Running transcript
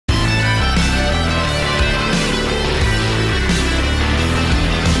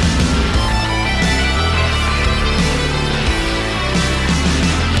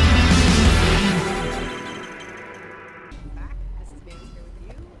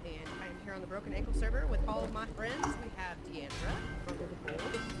on the Broken Ankle server with all of my friends. We have Deandra, Brother the Bold,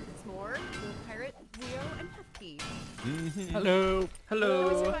 S'more, Little Pirate, Zio, and Hefty. Hello. Hello.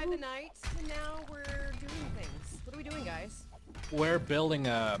 We survived the night, and now we're doing things. What are we doing, guys? We're building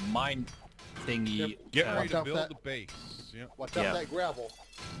a mine thingy. Get ready to Watch out build that- the base. Yep. Watch out that gravel.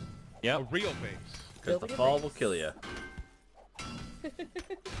 A Yep. real base. Because the fall will kill you.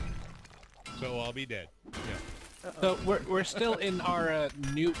 So I'll be dead. Yeah. So we're still in our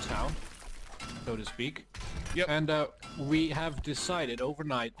new town, so to speak. Yep. And we have decided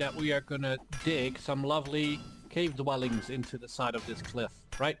overnight that we are gonna dig some lovely cave dwellings into the side of this cliff.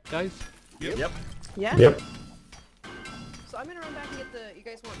 Right, guys? Yep. Yeah? Yep. So I'm gonna run back and get the... You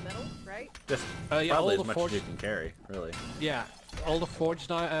guys want metal, right? Just Yeah, probably all as the much as you can carry, really. Yeah, all the forged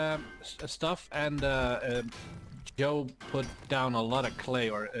stuff, and Joe put down a lot of clay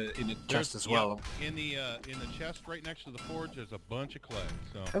or in the chest as well. Yeah, in the chest right next to the forge, there's a bunch of clay.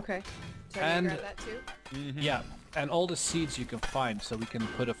 So. Okay. So I And- need to grab that too? Yeah, and all the seeds you can find, so we can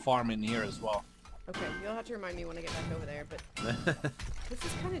put a farm in here as well. Okay, you'll have to remind me when I get back over there, but... This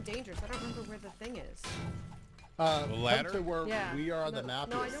is kind of dangerous. I don't remember where the thing is. The ladder? Come to where Yeah. we are on the No, map.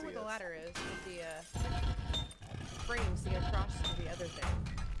 No, I you'll know see where the us. ladder is, with the frames to get across to the other thing.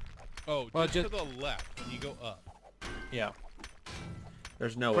 Oh, Well, just to the left when you go up. Yeah.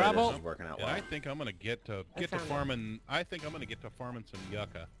 There's no way Gravel. this is working out And well. I think I'm gonna get to found it. farming. I think I'm gonna get to farming some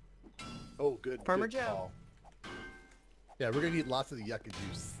yucca. Oh, good. Farmer good Joe. call. Yeah, we're gonna need lots of the yucca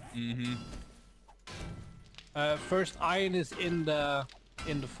juice. First iron is in the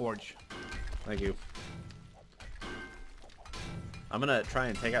forge. Thank you. I'm gonna try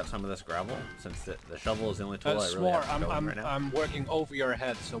and take out some of this gravel, since the shovel is the only tool I really S'more, have going right now. I'm working over your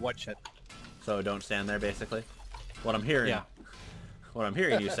head, so watch it. So don't stand there, basically. What I'm hearing, Yeah. what I'm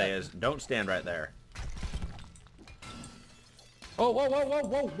hearing you say is, don't stand right there. Oh, whoa, whoa, whoa,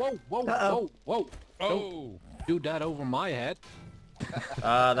 whoa, whoa, whoa, whoa, whoa! Oh, Don't do that over my head.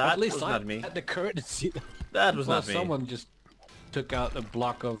 That At least was I not me. had the courtesy. That was Well, not me. someone just took out a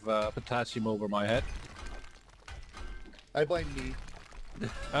block of potassium over my head. I blame me.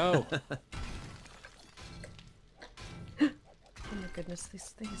 Oh. Oh my goodness, this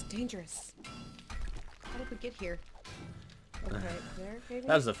thing is dangerous. How did we get here? Okay, there, maybe?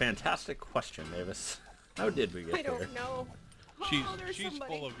 That is a fantastic question, Mavis. How did we get I here? don't know. she's Oh, there's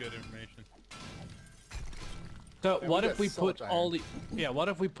somebody. full of good information. So Yeah, what we if got we so put much all the what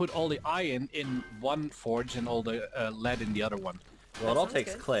if we put all the iron in one forge and all the lead in the other one? Well, it That all sounds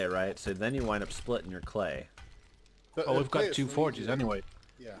takes good. clay, right? So then you wind up splitting your clay. Oh, we've got two forges anyway.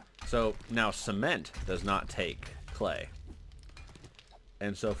 Yeah. So now cement does not take clay.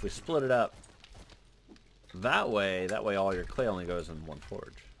 And so if we split it up that way all your clay only goes in one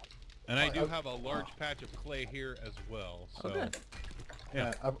forge. And I do have a large patch of clay here as well. So. Oh, good.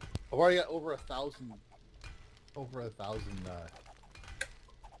 Yeah. I've already got over 1,000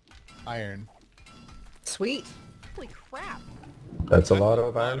 iron. Sweet. Holy crap. That's a lot That's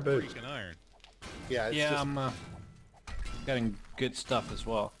of iron boots. freaking iron. Yeah, it's Yeah, just, I'm getting good stuff as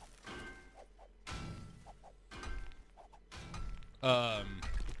well.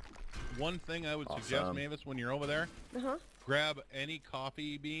 One thing I would suggest, Awesome. Mavis, when you're over there, Uh-huh. grab any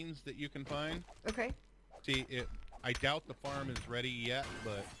coffee beans that you can find. Okay. See, I doubt the farm is ready yet,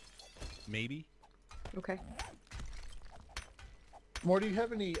 but maybe. Okay. More, do you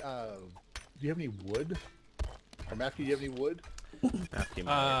have any wood? Or Matthew, do you have any wood? After you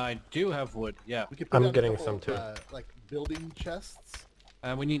I do have wood, yeah. We could I'm down a getting couple some of, too. like building chests.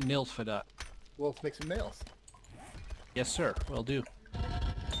 We need nails for that. Well, let's make some nails. Yes, sir. Will do.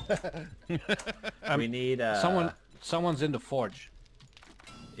 we need Someone's in the forge.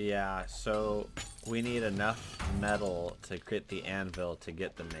 Yeah, so we need enough metal to get the anvil to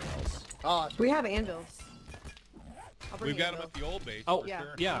get the nails. Ah, We have anvils. I'll bring We've got them anvil. at the old base. Oh, for yeah.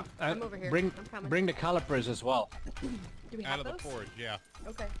 sure. Yeah, I'm over here. bring I'm coming. bring the calipers as well. Do we Out have of the those? forge, yeah.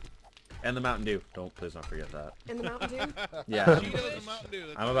 Okay. And the Mountain Dew. Please don't forget that. In the Mountain Dew? Yeah. She does a Mountain Dew.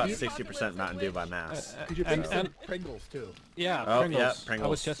 I'm about You 60% Mountain Dew by which? mass. could you bring and- some and- Pringles too? Yeah, Oh, Pringles. yeah, I Pringles.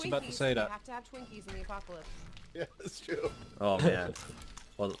 was just about to Twinkies. say We that. have to have Twinkies in the apocalypse. Yeah, that's true. Oh man.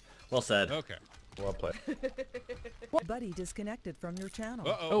 Well said. Okay. Well played. Buddy disconnected from your channel.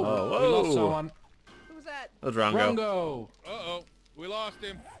 Uh-oh. Oh, Oh, we lost whoa. someone. Who was that? That was Rongo. Rongo. Uh-oh. We lost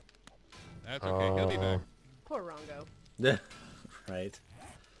him. That's okay. He'll be back. Poor Rongo. Right.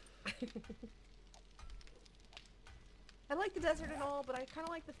 I like the desert and all, but I kind of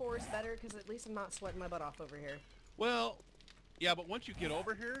like the forest better because at least I'm not sweating my butt off over here. Well, yeah, but once you get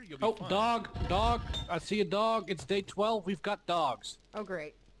over here, you'll be Oh, fine. dog. I see a dog. It's day 12. We've got dogs. Oh,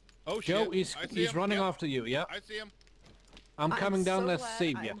 great. Oh, Joe, shit. he's I see him. running Yep. after you. Yeah. I see him. I'm coming down. so Let's glad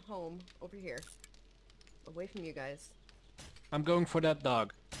save I you. am home over here, away from you guys. I'm going for that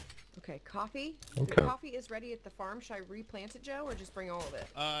dog. Okay, coffee. Okay. The coffee is ready at the farm. Should I replant it, Joe, or just bring all of it?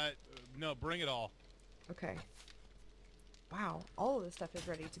 No, bring it all. Okay. Wow, all of this stuff is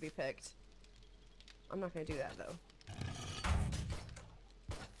ready to be picked. I'm not gonna do that though.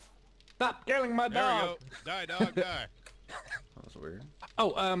 Stop killing my There dog. we go. Die, dog, die. That was weird. Oh,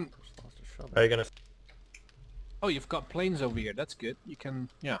 Just lost a shovel. Are you gonna? oh, you've got planes over here. That's good. You can,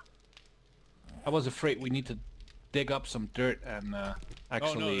 yeah. I was afraid we need to dig up some dirt and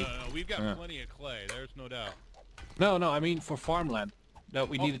actually. Oh, no. We've got plenty of clay. There's no doubt. No, I mean for farmland. That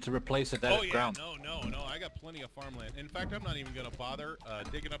we needed to replace it at Oh, yeah. ground. No. I got plenty of farmland. In fact, I'm not even going to bother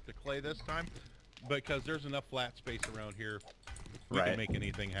digging up the clay this time because there's enough flat space around here. We Right. can make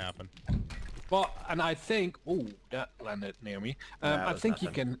anything happen. Well, and I think, oh, that landed near me. That I was think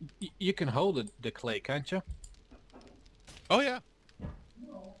nothing. you can hold the clay, can't you? Oh, yeah.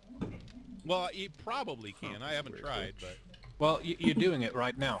 Well, you probably can. I haven't tried, but... Well, you're doing it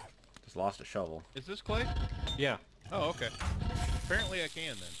right now. Just lost a shovel. Is this clay? Yeah. Oh, okay. Apparently I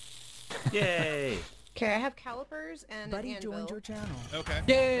can then. Yay! Okay, I have calipers and Buddy an anvil. joined your channel. Okay.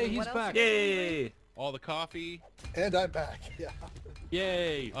 Yay, And he's what else back. you got? Yay! All the coffee. And I'm back. Yeah.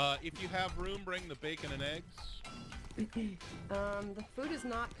 Yay. If you have room, bring the bacon and eggs. The food is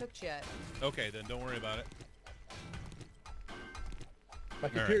not cooked yet. Okay, then don't worry about it. My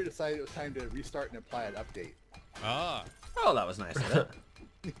computer decided it was time to restart and apply an update. Ah. Oh, that was nice of it.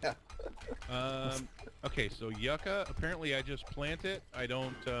 Yeah. Okay, so yucca, apparently I just plant it. I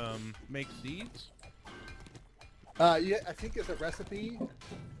don't make seeds. Yeah, I think it's a recipe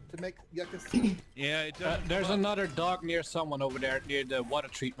to make yucca seed. Yeah, it does. There's another dog near someone over there near the water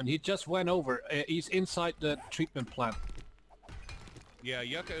treatment. He just went over. He's inside the treatment plant. Yeah,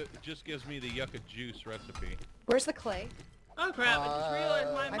 yucca just gives me the yucca juice recipe. Where's the clay? Oh crap, I just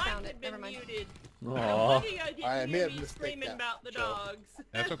realized my I mic found had it. been Never mind. muted. Aw. I didn't I may hear have me mistaken screaming that, about the Joe. dogs.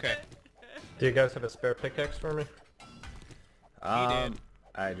 That's okay. Do you guys have a spare pickaxe for me? I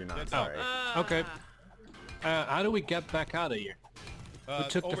do not. That's Sorry. Okay. How do we get back out of here? We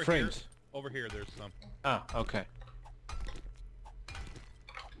took the over frames. Here, over here, there's some. Ah, okay.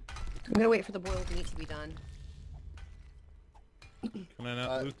 I'm gonna wait for the boiled meat to be done. Can I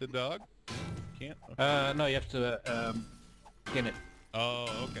not loot the dog? Can't? Okay. No, you have to skin it. Oh,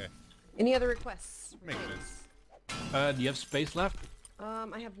 okay. Any other requests? Makes Thanks. Do you have space left?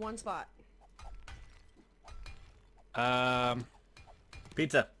 I have one spot.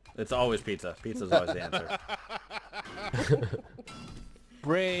 Pizza. It's always pizza. Pizza's always the answer.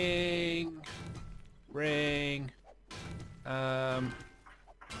 Bring. Now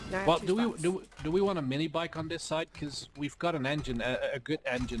I have Well, two do spots. we want a mini bike on this side? Because we've got an engine, a good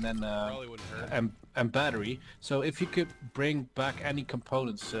engine, and Probably wouldn't hurt. and battery. So if you could bring back any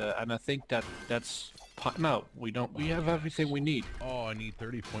components, and I think that's no, we don't. We have everything we need. Oh, I need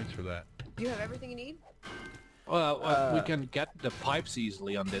 30 points for that. Do you have everything you need? Well, we can get the pipes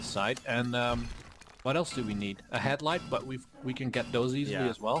easily on this side, and what else do we need? A headlight, but we can get those easily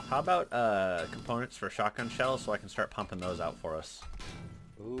as well. How about components for shotgun shells so I can start pumping those out for us?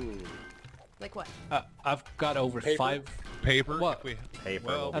 Ooh. Like what? I've got over Paper? 5. Paper? What? If we, Paper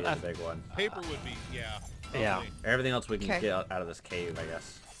well, will be the big one. paper would be, yeah. Yeah. probably. Everything else we can Okay. get out of this cave, I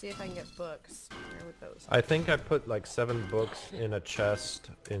guess. See if I can get books. Where would those? I think I put like 7 books in a chest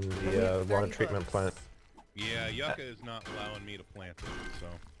in We the have water 30 treatment books. plant. Yeah, yucca is not allowing me to plant it,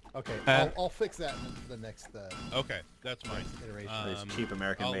 so. Okay, Uh, I'll fix that in the next Okay, that's mine. iteration. These cheap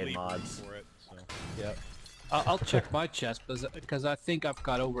American-made I'll leave room mods. for it, so. Yep. I'll check my chest because I think I've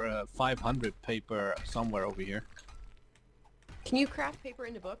got over 500 paper somewhere over here. Can you craft paper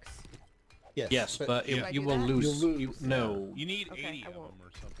into books? Yes, but Should I you do will that? lose. You'll lose, no. You need Okay, 80 I of them won't.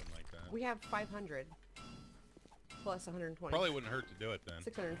 or something like that. We have 500 plus 120. Probably wouldn't hurt to do it then.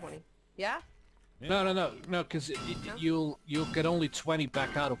 620. Yeah? No, because No? you'll get only 20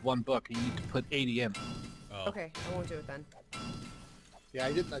 back out of one book, and you need to put 80 in. Oh. Okay, I won't do it then. Yeah,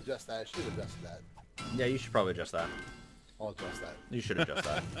 I didn't adjust that. I should have adjusted that. Yeah, you should probably adjust that. I'll adjust that. You should adjust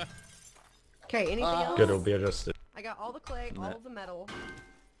that. Okay, anything else? Good, it'll be adjusted. I got all the clay, all Nah. of the metal,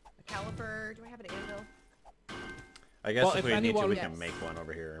 a caliper. Do I have an anvil? I guess Well, if if we need to, anyone- we can Yes. make one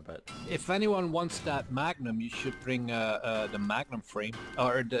over here, but... If anyone wants that Magnum, you should bring the Magnum frame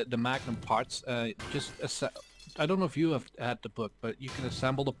or the Magnum parts. I don't know if you have had the book, but you can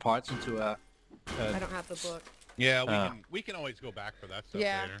assemble the parts into a. I don't have the book. Yeah, we can always go back for that stuff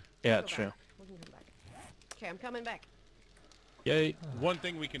Yeah. later. Yeah, Go true. back. We can come back. Okay, I'm coming back. Yay! One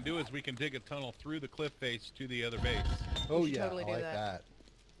thing we can do is we can dig a tunnel through the cliff face to the other base. Oh should yeah, totally I do like that.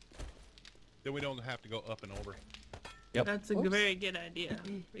 that. Then we don't have to go up and over. Yep. That's a Oops. very good idea.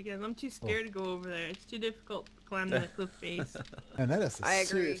 Because I'm too scared to go over there. It's too difficult to climb the cliff face. And that is a I agree.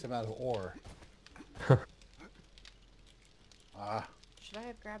 serious amount of ore. Ah, Should I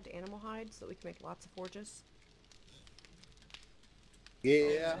have grabbed animal hides so that we can make lots of forges?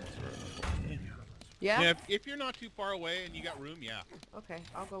 yeah. Yeah? Yeah, if you're not too far away and you got room, yeah. Okay,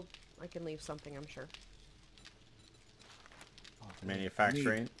 I'll go. I can leave something, I'm sure.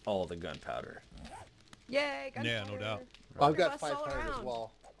 Manufacturing all the gunpowder. Yay, gunpowder! Yeah, no doubt. I've got Us all 500 as around.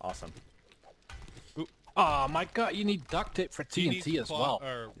 well. Awesome. Oh my god, you need duct tape for Do you need TNT as claw- well.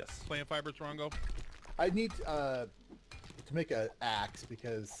 Or Yes. plant fibers, Rongo? I need to make an axe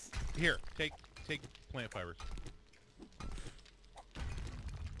because Here, take plant fibers.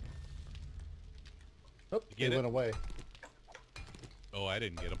 oh, Get they it? went away. Oh, I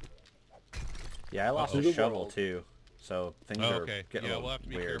didn't get them. Yeah, I lost Uh-oh. a shovel too, so things Oh, are okay. getting Yeah, a we'll little have to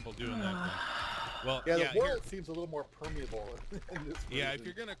be weird. careful doing that. Then. Well, Yeah, yeah, the here. world seems a little more permeable in this. Yeah, if version.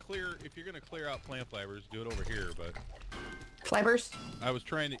 you're gonna clear out plant fibers, do it over here. But Fibers? I was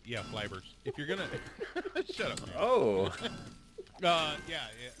trying to, yeah, fibers. If you're gonna, shut up. Man. Oh, Yeah.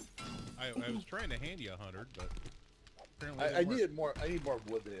 I was trying to hand you 100, but apparently it I didn't work. needed more. I need more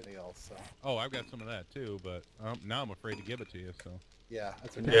wood than anything else. So Oh, I've got some of that too, but now I'm afraid to give it to you. So yeah,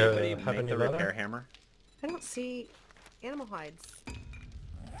 that's can okay. Yeah, anybody have make any the leather? repair hammer? I don't see animal hides.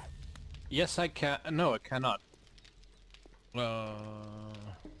 Yes, I can. No, I cannot.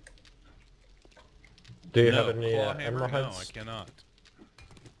 Do you no, have any claw hammer? emerald No, I heads? cannot.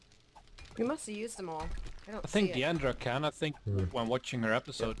 We must have used them all. I don't I think see it. Deandra can. I think when watching her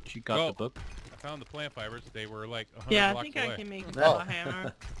episode, she got Oh. the book. I found the plant fibers. They were like 100 Yeah, I blocks think away. I can make a Oh. claw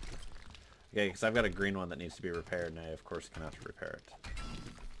hammer. Okay, because I've got a green one that needs to be repaired, and I of course cannot repair it.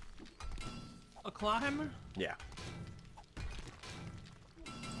 A claw hammer? Yeah.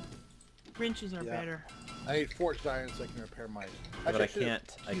 Wrenches are Yeah. better. I need forged iron so I can repair my. But Actually, I should've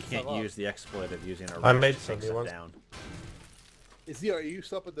can't used some use the exploit of using a I wrench made to some take new stuff ones. down. Are you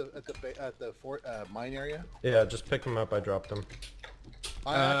still up at the fort mine area? Yeah, just pick them up. I dropped them.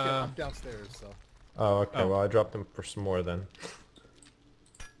 I'm downstairs. So Oh, okay. Well, I dropped them for some more then.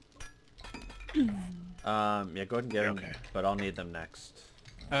 Yeah, go ahead and get them, but I'll need them next.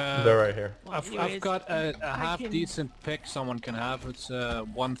 They're right here. Well, I've anyways, got a I half can- decent pick someone can have. It's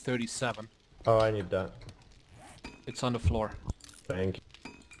 137. Oh, I need that. It's on the floor. Thank you.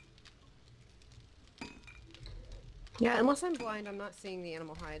 Yeah, unless I'm blind, I'm not seeing the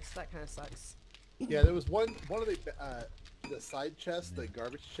animal hides. That kind of sucks. yeah, there was one of the side chests, the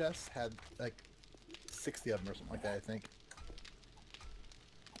garbage chests, had like 60 of them or something like that. I think.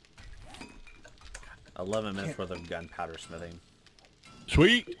 11 minutes worth of gunpowder smithing.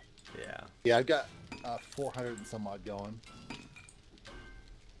 Sweet. Yeah. Yeah, I've got 400 and some odd going.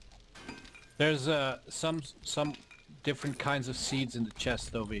 There's some different kinds of seeds in the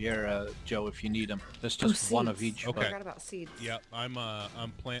chest over here, Joe. If you need them, there's just one of seeds. each. I Okay. forgot about seeds. Yep, I'm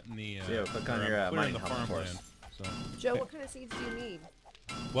planting the. So, click on or your, I'm mining clearing the helmet for us. farmland. So, Joe, what kind of seeds do you need?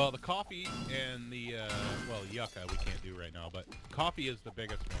 well, the coffee and the well, yucca we can't do right now, but coffee is the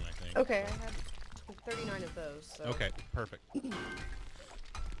biggest one, I think. Okay, I have 39 of those. So. Okay, perfect.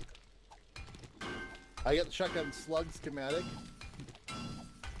 I got the shotgun slug schematic.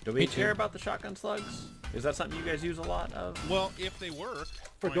 Do Me we too. care about the shotgun slugs? Is that something you guys use a lot of? Well, if they work,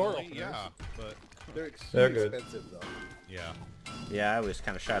 For door finally, openers. yeah, but They're They're extremely good. expensive though. yeah. Yeah, I always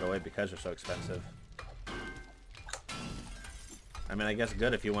kind of shied away because they're so expensive. I mean, I guess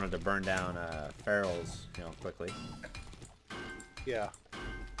good if you wanted to burn down ferals, quickly. Yeah.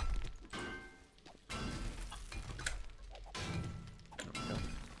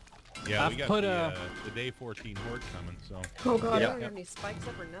 Yeah, I've we got put the day 14 horde coming, so. Oh god, Yeah. I don't have any spikes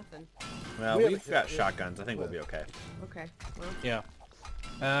up or nothing. Well, We have we've a- got yeah. shotguns. I think we'll be okay. Okay, well, Yeah.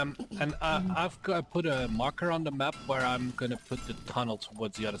 And I've got put a marker on the map where I'm gonna put the tunnel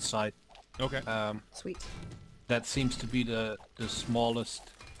towards the other side. Okay. sweet. That seems to be the smallest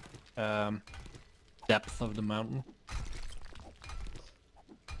depth of the mountain.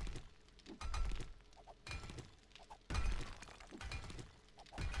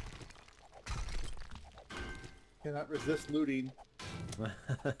 Cannot resist looting.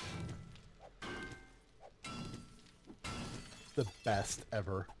 The best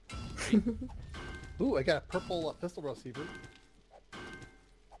ever. Ooh, I got a purple pistol receiver.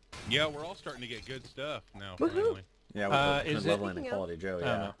 Yeah, we're all starting to get good stuff now, Woohoo. finally. Yeah, we're Is it- leveling in Speaking of- Quality Joe, I don't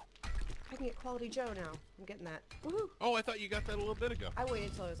yeah. know. I can get Quality Joe now. I'm getting that. Woohoo! Oh, I thought you got that a little bit ago. I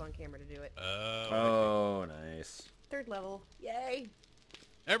waited till I was on camera to do it. Oh, nice. 3rd level. Yay!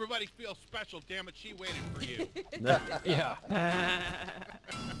 Everybody feels special, damn it, she waited for you. Yeah.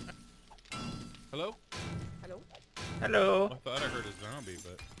 Hello? Hello? Hello. I thought I heard a zombie,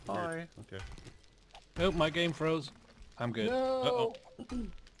 but Hi. weird. Okay. Oh, my game froze. I'm good. No.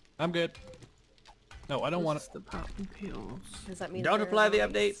 I'm good. No, I don't want This is the popping pills. Does that mean Don't there are apply the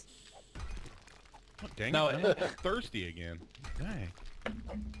zombies? update. Oh, dang No, it! I'm thirsty again. Dang.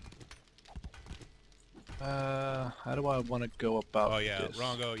 How do I want to go about Oh yeah, this?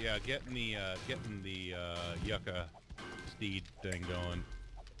 Rongo. Yeah, getting the yucca steed thing going.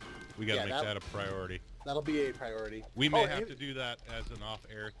 We gotta Yeah, make that- that a priority. That'll be a priority. We may Oh, have and- to do that as an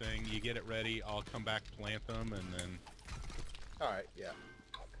off-air thing. You get it ready, I'll come back, plant them, and then Alright, yeah.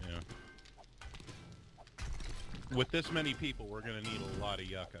 yeah. With this many people, we're gonna need a lot of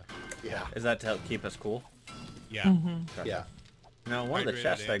yucca. Yeah. Is that to help keep us cool? Yeah. Mm-hmm. Okay. Yeah. Now, one of the Hydrated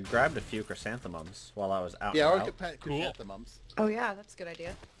chests, I ink. grabbed a few chrysanthemums while I was out. Yeah, and or about, could plant Cool. chrysanthemums. Oh yeah, that's a good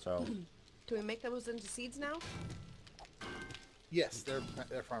idea. So, Do we make those into seeds now? Yes, they're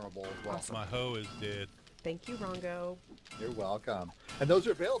farmable as well. Awesome. My hoe is dead. Thank you, Rongo. You're welcome. And those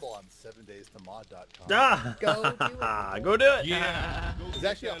are available on 7daystomod.com. ah! Go do it. Go do it. Yeah. Go There's pick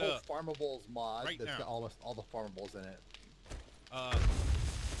actually a that whole up. farmables mod Right that's now. got almost all the farmables in it.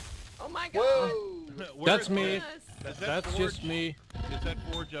 Oh my god. Whoa! Where That's is me. Yes. Is that That's forge? just me. Is that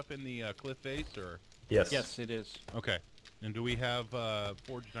forge up in the cliff face, or? Yes. Yes, it is. Okay. And do we have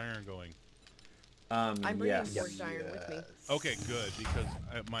forged iron going? I'm bringing yes. forged iron with me. Okay, good, because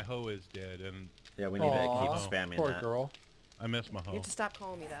my hoe is dead, and Yeah, we need to Aw, keep spamming poor that. girl. I miss my You hoe. have to stop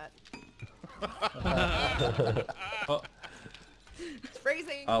calling me that. Oh, It's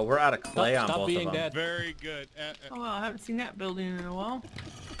phrasing. Oh, we're out of clay on stop both being of them. dead. Very good. Oh, well, I haven't seen that building in a while.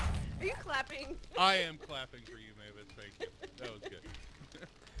 Are you clapping? I am clapping for you, Mavis. Thank you. That was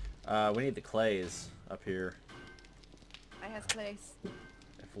good. We need the clays up here. I has place.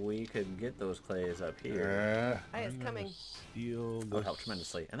 If we could get those clays up here, I is coming. Steal that would help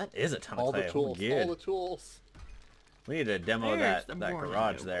tremendously. And that is a ton of All clay. the tools. We're All good. the tools. We need to demo There's that the more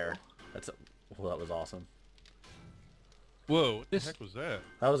garage valuable. there. Well, that was awesome. Whoa, what This- the heck was that?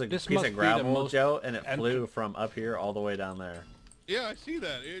 That was a This piece must of be the gravel, most Joe, and it ent- flew from up here all the way down there. Yeah, I see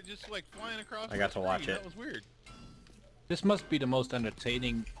that. It just like flying across I got the to watch screen. it. That was weird. This must be the most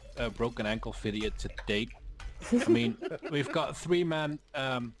entertaining broken ankle video to date. I mean, we've got 3 men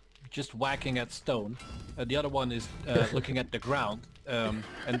just whacking at stone. The other one is looking at the ground. And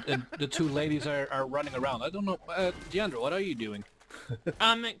the 2 ladies are running around. I don't know. Deandra, what are you doing?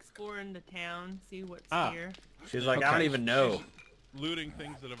 I'm exploring the town, see what's Ah. here. She's like, I don't Okay. even know. Looting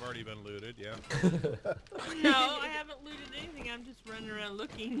things that have already been looted, yeah. No, I haven't looted anything. I'm just running around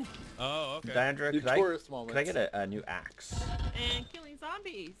looking Oh, okay. Diandra, Your could tourist I moments. get a new axe? and killing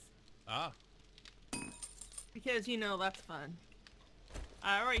zombies. Ah, Because, you know, that's fun.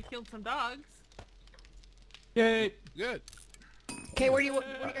 I already killed some dogs. Yay! good. Okay, where do you?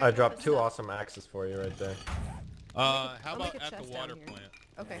 I dropped 2 awesome axes for you right there. How I'll about make a at the chest water down here. plant?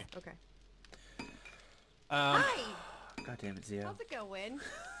 Okay, okay. Um, Hi. God damn it, Zio. How's it going?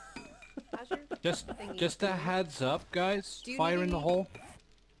 How's your thingy? just a heads up, guys. Do you Fire need in the any- hole.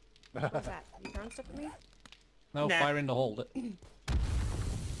 What's that? You throwing stuff at me? No, Nah. fire in the hole.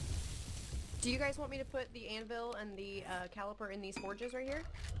 Do you guys want me to put the anvil and the caliper in these forges right here?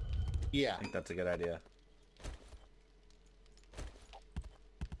 Yeah. I think that's a good idea.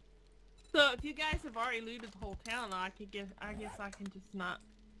 So if you guys have already looted the whole town, I guess I can just not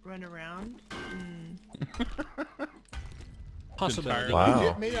run around. Possibility. Entirely. Wow.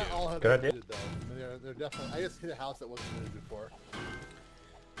 It may not all have Good been idea. looted, though. They're definitely. I just hit a house that wasn't looted before.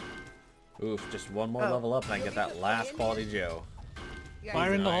 Oof, just one more Oh. level up and I You'll get get that to last play quality in Joe. You guys-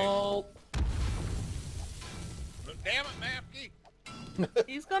 Fire in the Nice. hole. Damn it, Mapke!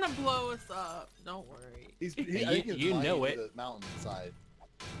 He's gonna blow us up. Don't worry. He's, You- I think he's you flying know into it. The mountainside.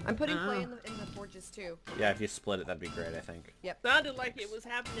 I'm putting clay in the forges too. Yeah, if you split it, that'd be great, I think. Sounded like it was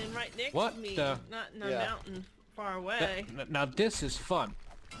happening right next What to me, the- not in a Yeah. mountain far away. Now this is fun.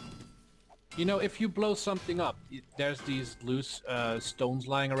 You know, if you blow something up, there's these loose stones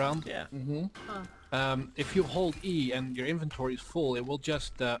lying around. Yeah. If you hold E and your inventory is full, it will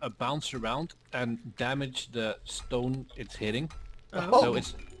just bounce around and damage the stone it's hitting. Oh.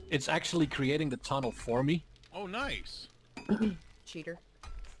 So it's actually creating the tunnel for me. Oh, nice. Cheater.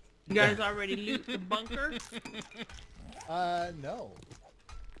 You guys already loot the bunker? No.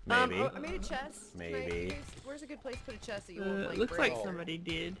 Maybe. I made a chest. Can I- Maybe. you guys- where's a good place to put a chest that you won't like Looks break? like somebody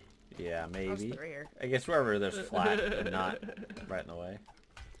did. Yeah, I'll just maybe. put it right here. I guess wherever there's flat and not right in the way.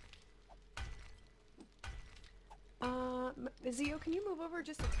 Zio, can you move over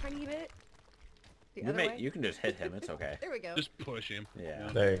just a tiny bit? The You other way? you can just hit him, it's okay. There we go. Just push him. Yeah.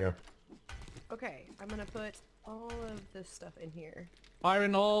 There you go. Okay, I'm gonna put all of this stuff in here. Fire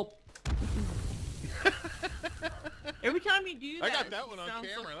in the hole. Every time you do that, I got that it one on sounds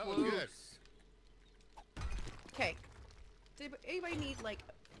so camera. That was good. close. Okay. Does anybody need like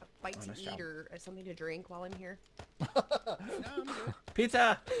a bite Oh, to nice eat job. or something to drink while I'm here? No, I'm good.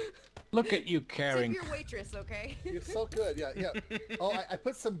 Pizza! Look at you Tip caring. your waitress, okay? You're so good. Yeah, yeah. Oh, I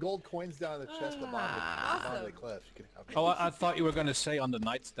put some gold coins down in the chest at the bottom of the Awesome. cliff. You can have it. Oh, I thought you were gonna say on the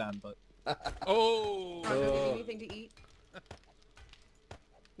nightstand, but Oh. Rondo, do you need anything to eat?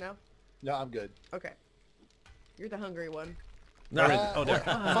 No? No, I'm good. Okay. You're the hungry one. No, oh, there.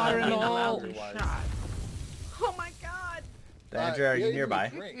 Fire in the Being allowed hole. to Otherwise. shot. Oh my god! Andrew, are yeah, you need nearby? a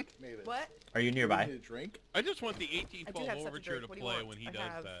drink, Mavis. What? Are you You nearby? need a drink? I just want the I 18th do Fall have stuff to Overture drink. to What do you play want? when he I does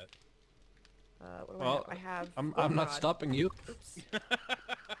have- that. What do Well, I have? I'm Oh, not God. stopping you. Oops.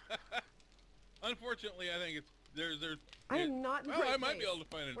 Unfortunately, I think it's there's I am not in the Well, right I might be place. able to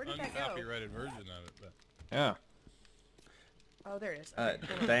find an Where did that go? uncopyrighted version of it, but Yeah. Oh, there it is. Okay.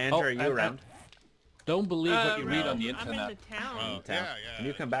 Diandra, are Oh, you and- around? Don't believe what you read Rose, on the I'm internet. in the town. Oh. Town. yeah. Can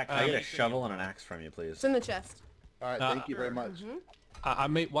you come back? Can I get a anything shovel you and an want. axe from you, please? It's in the chest. All right, thank you very much. Mm-hmm. I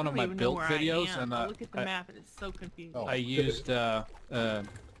made one I of don't my even know build where videos, I am. and I look at the I, map and it's so confusing. Oh. I used,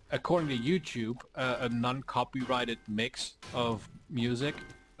 according to YouTube, a non-copyrighted mix of music.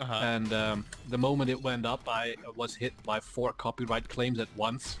 Uh-huh. And the moment it went up, I was hit by 4 copyright claims at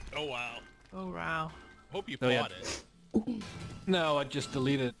once. Oh wow. Oh wow. Hope you Oh, yeah. fought it. No, I just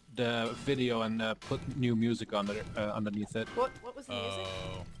deleted the video and put new music on it, underneath it. What was the music?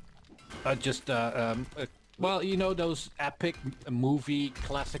 Oh. I just, well, you know those epic movie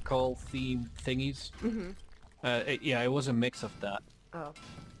classical theme thingies? Mm-hmm. Yeah, it was a mix of that. Oh.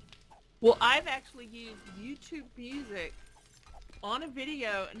 Well, I've actually used YouTube music on a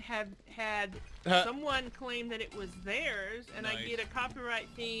video and have had someone claim that it was theirs, and I Nice. get a copyright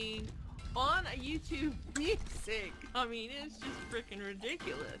thing on a YouTube music. I mean, it's just freaking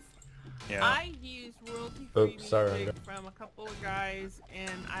ridiculous. Yeah. I used royalty-free Oops, sorry, music Andrew. from a couple of guys,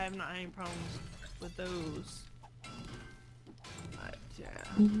 and I have not had any problems with those. But,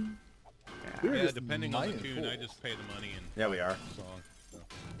 We were Yeah, just depending on the mining tune, I fools. just pay the money and Yeah, we are. song. So.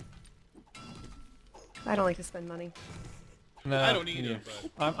 I don't like to spend money. No, I don't either,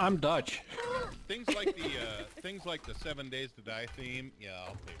 but I'm Dutch. things like the 7 Days to Die theme, yeah,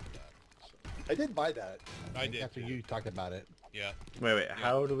 I'll pay for that. So, I did buy that. I think did after too. you talked about it. yeah. Wait,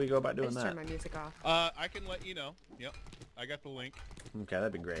 how do we go about I doing just that? turned my music off. I can let you know. Yep. I got the link. Okay,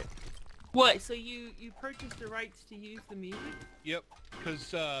 that'd be great. what? So you purchased the rights to use the music? Yep.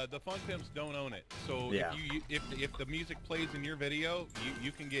 Because the Fun Pimps don't own it. So Yeah. if the music plays in your video,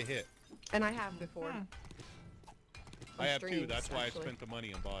 you can get hit. And I have before. Hmm. I have too. streams, That's why actually. I spent the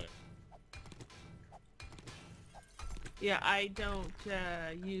money and bought it. Yeah, I don't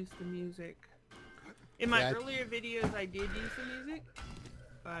use the music. In my Yeah, I- earlier videos, I did use the music,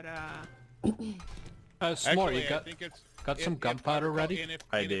 but Smart, Actually, you I think it's got if- some if I gunpowder recall- ready? And if,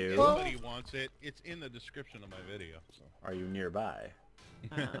 I and do. If somebody wants it, it's in the description of my video. So. Are you nearby?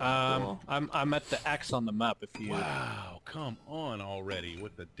 cool. I'm at the X on the map if you... Wow, come on already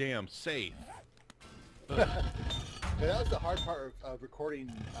with the damn safe. Yeah, that was the hard part of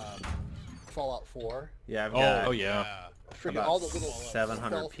recording Fallout 4. Yeah, I've got Oh yeah. Freaking About all the little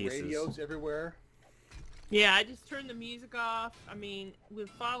 700 stealth pieces. radios everywhere. Yeah, I just turned the music off. I mean, with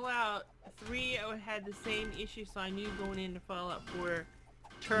Fallout 3, I had the same issue, so I knew going into Fallout 4,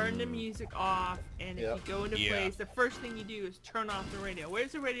 turn the music off, and if Yep. you go into Yeah. place, the first thing you do is turn off the radio.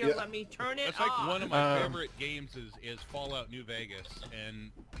 Where's the radio? Yeah. Let me turn it That's off. like one of my Um, favorite games is Fallout New Vegas,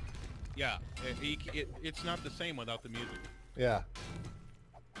 and yeah, it's not the same without the music. Yeah.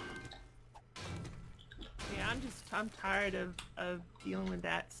 Yeah, I'm tired of dealing with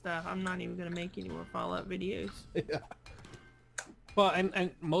that stuff. I'm not even gonna make any more Fallout videos. Yeah. Well,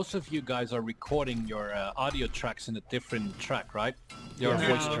 and most of you guys are recording your audio tracks in a different track, right? Your Yeah.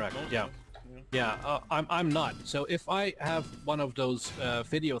 voice track. Most Yeah. of us, Yeah, I'm not. So if I have one of those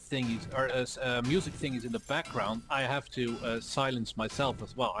video thingies or music thingies in the background, I have to silence myself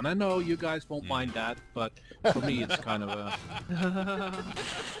as well. And I know you guys won't mind that, but for me it's kind of a...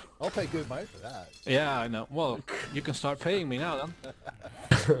 I'll pay good money for that. Yeah, I know. Well, you can start paying me now then.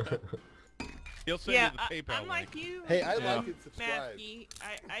 He'll send Yeah, you the PayPal I'm link. like you. Hey, I Yeah. like and subscribe. Matthew.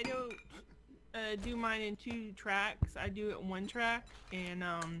 I don't do mine in 2 tracks. I do it in 1 track, and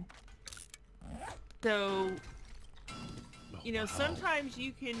so you know, sometimes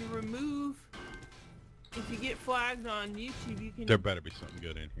you can remove, if you get flagged on YouTube, There better be something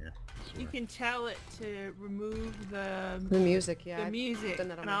good in here. I you swear. can tell it to remove the music, yeah. I've music, done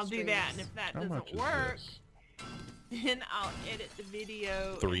that on and my I'll do that. And streams. if that How much doesn't is work, this? then I'll edit the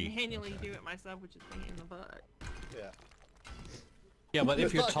video 3. and manually do it myself, which is a pain in the butt. Yeah. Yeah, but if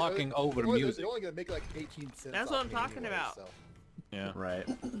It's you're not- talking over they're music, only gonna make like 18 cents. That's off what I'm me talking anyway, about. So. yeah. Right.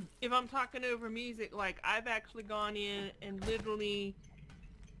 If I'm talking over music, like I've actually gone in and literally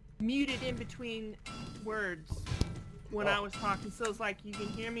muted in between words when I was talking. So it's like you can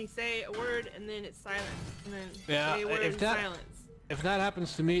hear me say a word and then it's silence, and then Yeah, say a word if and that- silence. If that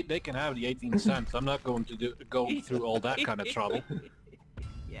happens to me, they can have the 18 cents. I'm not going to go through all that kind of trouble.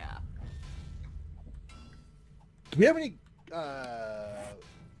 Yeah. Do we have any?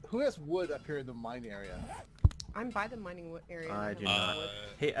 Who has wood up here in the mine area? I'm by the mining area. I have do lots not. of wood.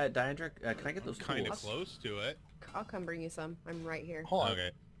 Hey, Diandra, can I get those Kind of tools? close to it. I'll come bring you some. I'm right here. Hold on.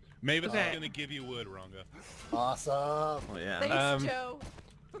 Okay. Mavis Okay. is gonna give you wood, Ranga. Awesome. Oh yeah. Thanks, Joe.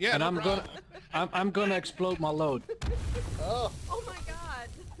 Yeah, And no I'm problem. I'm gonna explode my load. Oh, Oh my god.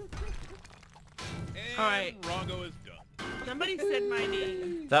 And Alright. Rongo is done. Somebody said my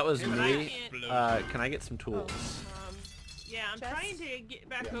name. That was But I me. can't. Can I get some tools? Yeah, I'm Chest? trying to get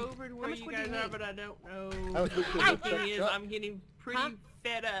back over to where much you wood do guys you are, need? but I don't know. How much wood do you The need, thing is, Chuck? I'm getting pretty Huh?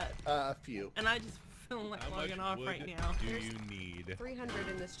 fed up, a few. and I just feel like How much logging off wood right now. do you need? 300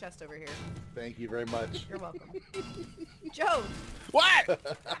 in this chest over here. Thank you very much. You're welcome. Joe! What?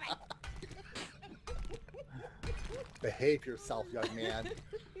 Behave yourself, young man.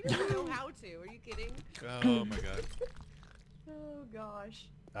 You don't know how to. Are you kidding? Oh my god. Oh gosh.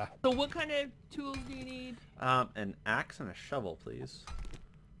 So what kind of tools do you need? An axe and a shovel, please.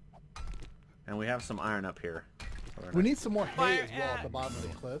 And we have some iron up here. So we're We not- need some more hay Fire as well at the axe. bottom of the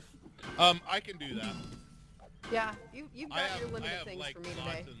cliff. I can do that. Yeah, you've got I have, your I limited have things like for me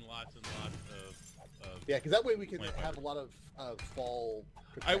lots today. and lots and lots of Yeah, because that way we can Plant have a lot of fall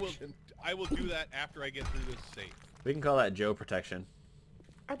I will protection. I will do that after I get through this safe. We can call that Joe protection.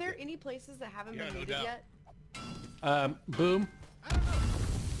 Are there any places that haven't Yeah, been no looted doubt. yet? Boom.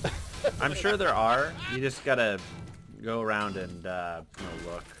 I'm sure there are. You just gotta go around and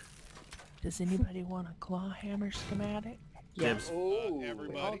look. Does anybody want a claw hammer schematic? Dibs. Oh, We all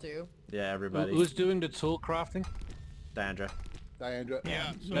Everybody. do. Yeah, everybody. Who's doing the tool crafting? Diandra. Diandra.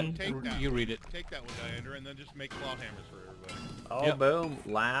 Yeah, so Me. take that. You read it. Take that one, Diandra, and then just make claw hammers for everybody. Oh, Yep. boom.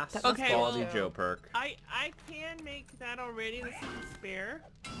 Last Okay, quality well- Joe perk. I can make that already. This is a spare.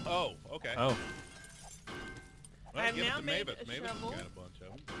 Oh, okay. Oh. Well, I've give now it to made Mavis. a Mavis has shovel. got a bunch of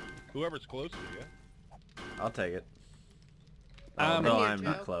them. Whoever's close to you. I'll take it. Um, no, Here, I'm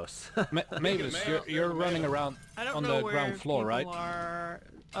Joe. close. Mavis, you're running around I don't on know the where ground floor, people right? are.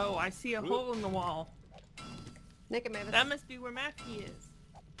 Oh, I see a hole in the wall. Nick and Mavis. That must be where Matthew is.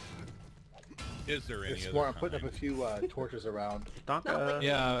 Is there any It's other more. I'm putting up kind? a few torches around. Donka.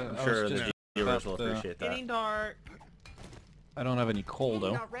 Yeah, I'm I sure was the just viewers will about, appreciate that. Getting dark. I don't have any coal You're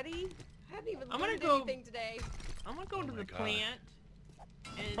though. not ready? I haven't even I'm gonna learned go- anything today. I'm gonna go to my the God. plant.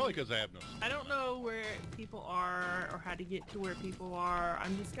 And Probably because I have no. I don't know where people are or how to get to where people are.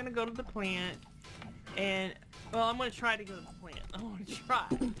 I'm just gonna go to the plant. And, well, I'm gonna try to go to the plant. I'm gonna try.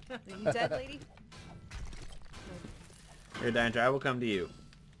 Are you dead, lady? Here, Diandra, I will come to you.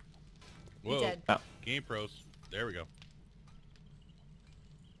 Be Whoa. dead. Game pros. There we go.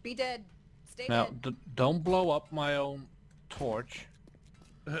 Be dead. Stay Now, dead. don't blow up my own torch.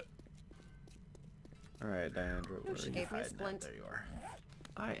 All right, Diandra, where she are you gave me a hiding at? splint. There you are.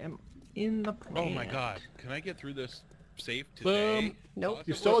 I am in the plant. Oh my god. Can I get through this safe today? Boom. Nope.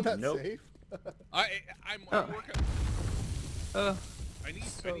 You're still in that Nope. safe? I'm Oh. working. Uh, I need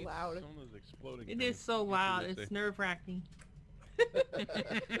So I need loud. some of those exploding it things is so to get loud. through this It's thing. nerve-wracking.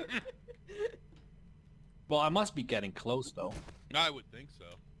 Well, I must be getting close though. I would think so.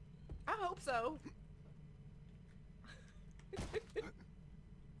 I hope so.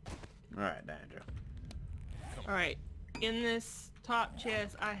 All right, Diandra. Alright, in this top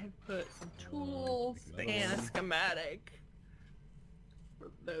chest, I have put some tools Thank and a you. schematic for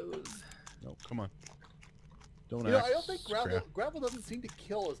those. No, come on. Don't You know, act I don't think scrap. gravel doesn't seem to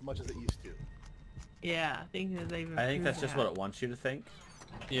kill as much as it used to. Yeah, I think that they've I think that's improved just that. what it wants you to think,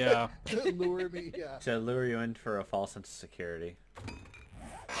 Yeah. Lure me, yeah. to lure you in for a false sense of security.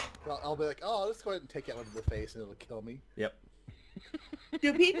 I'll be like, oh, let's go ahead and take that one to the face and it'll kill me. Yep.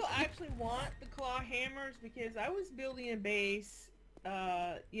 Do people actually want the claw hammers? Because I was building a base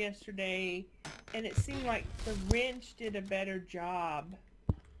yesterday, and it seemed like the wrench did a better job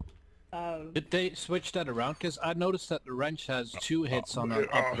of... Did they switch that around? Because I noticed that the wrench has 2 hits on an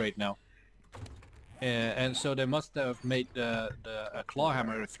upgrade now. And so they must have made the claw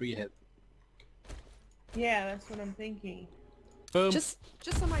hammer a 3 hit. Yeah, that's what I'm thinking. Boom. Just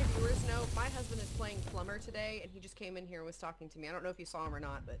so my viewers know, my husband is playing plumber today, and he just came in here and was talking to me. I don't know if you saw him or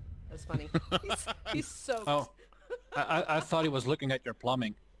not, but it was funny. He's soaked. Oh, I thought he was looking at your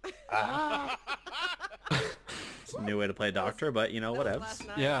plumbing. It's a new way to play doctor, but you know, That was whatever. last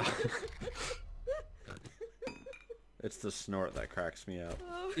night. Yeah. It's the snort that cracks me up.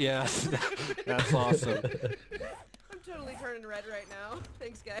 Oh, Yes, that's awesome. I'm totally turning red right now.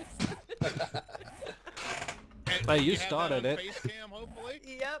 Thanks, guys. And Hey, you have that started on it. Face cam, hopefully.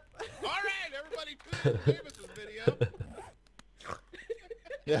 Yep. All right, everybody, tune in to Davis's video.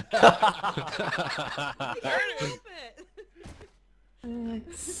 Yeah. There it is. Help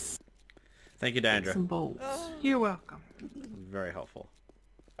it. Thank you, Dandra. Some bolts. Oh. You're welcome. Very helpful.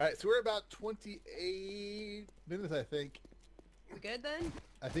 All right, so we're about 28 minutes, I think. We good then?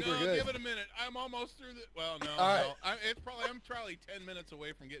 I think No, we're good. give it a minute. I'm almost through the. Well, no, All right. no. I'm probably 10 minutes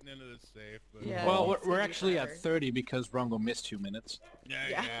away from getting into this safe. But Yeah. Well, it's we're gonna be actually at forever. 30 because Rongo missed 2 minutes. yeah,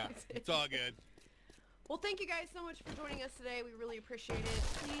 Yeah. yeah. It's all good. Well, thank you guys so much for joining us today. We really appreciate it.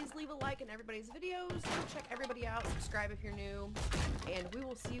 Please leave a like in everybody's videos. Go check everybody out. Subscribe if you're new. And we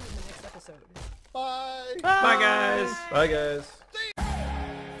will see you in the next episode. Bye. Bye, guys. Bye, guys.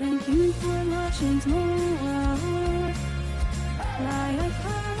 Thank you for watching more. Fly a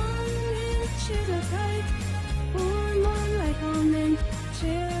fire, choose a type.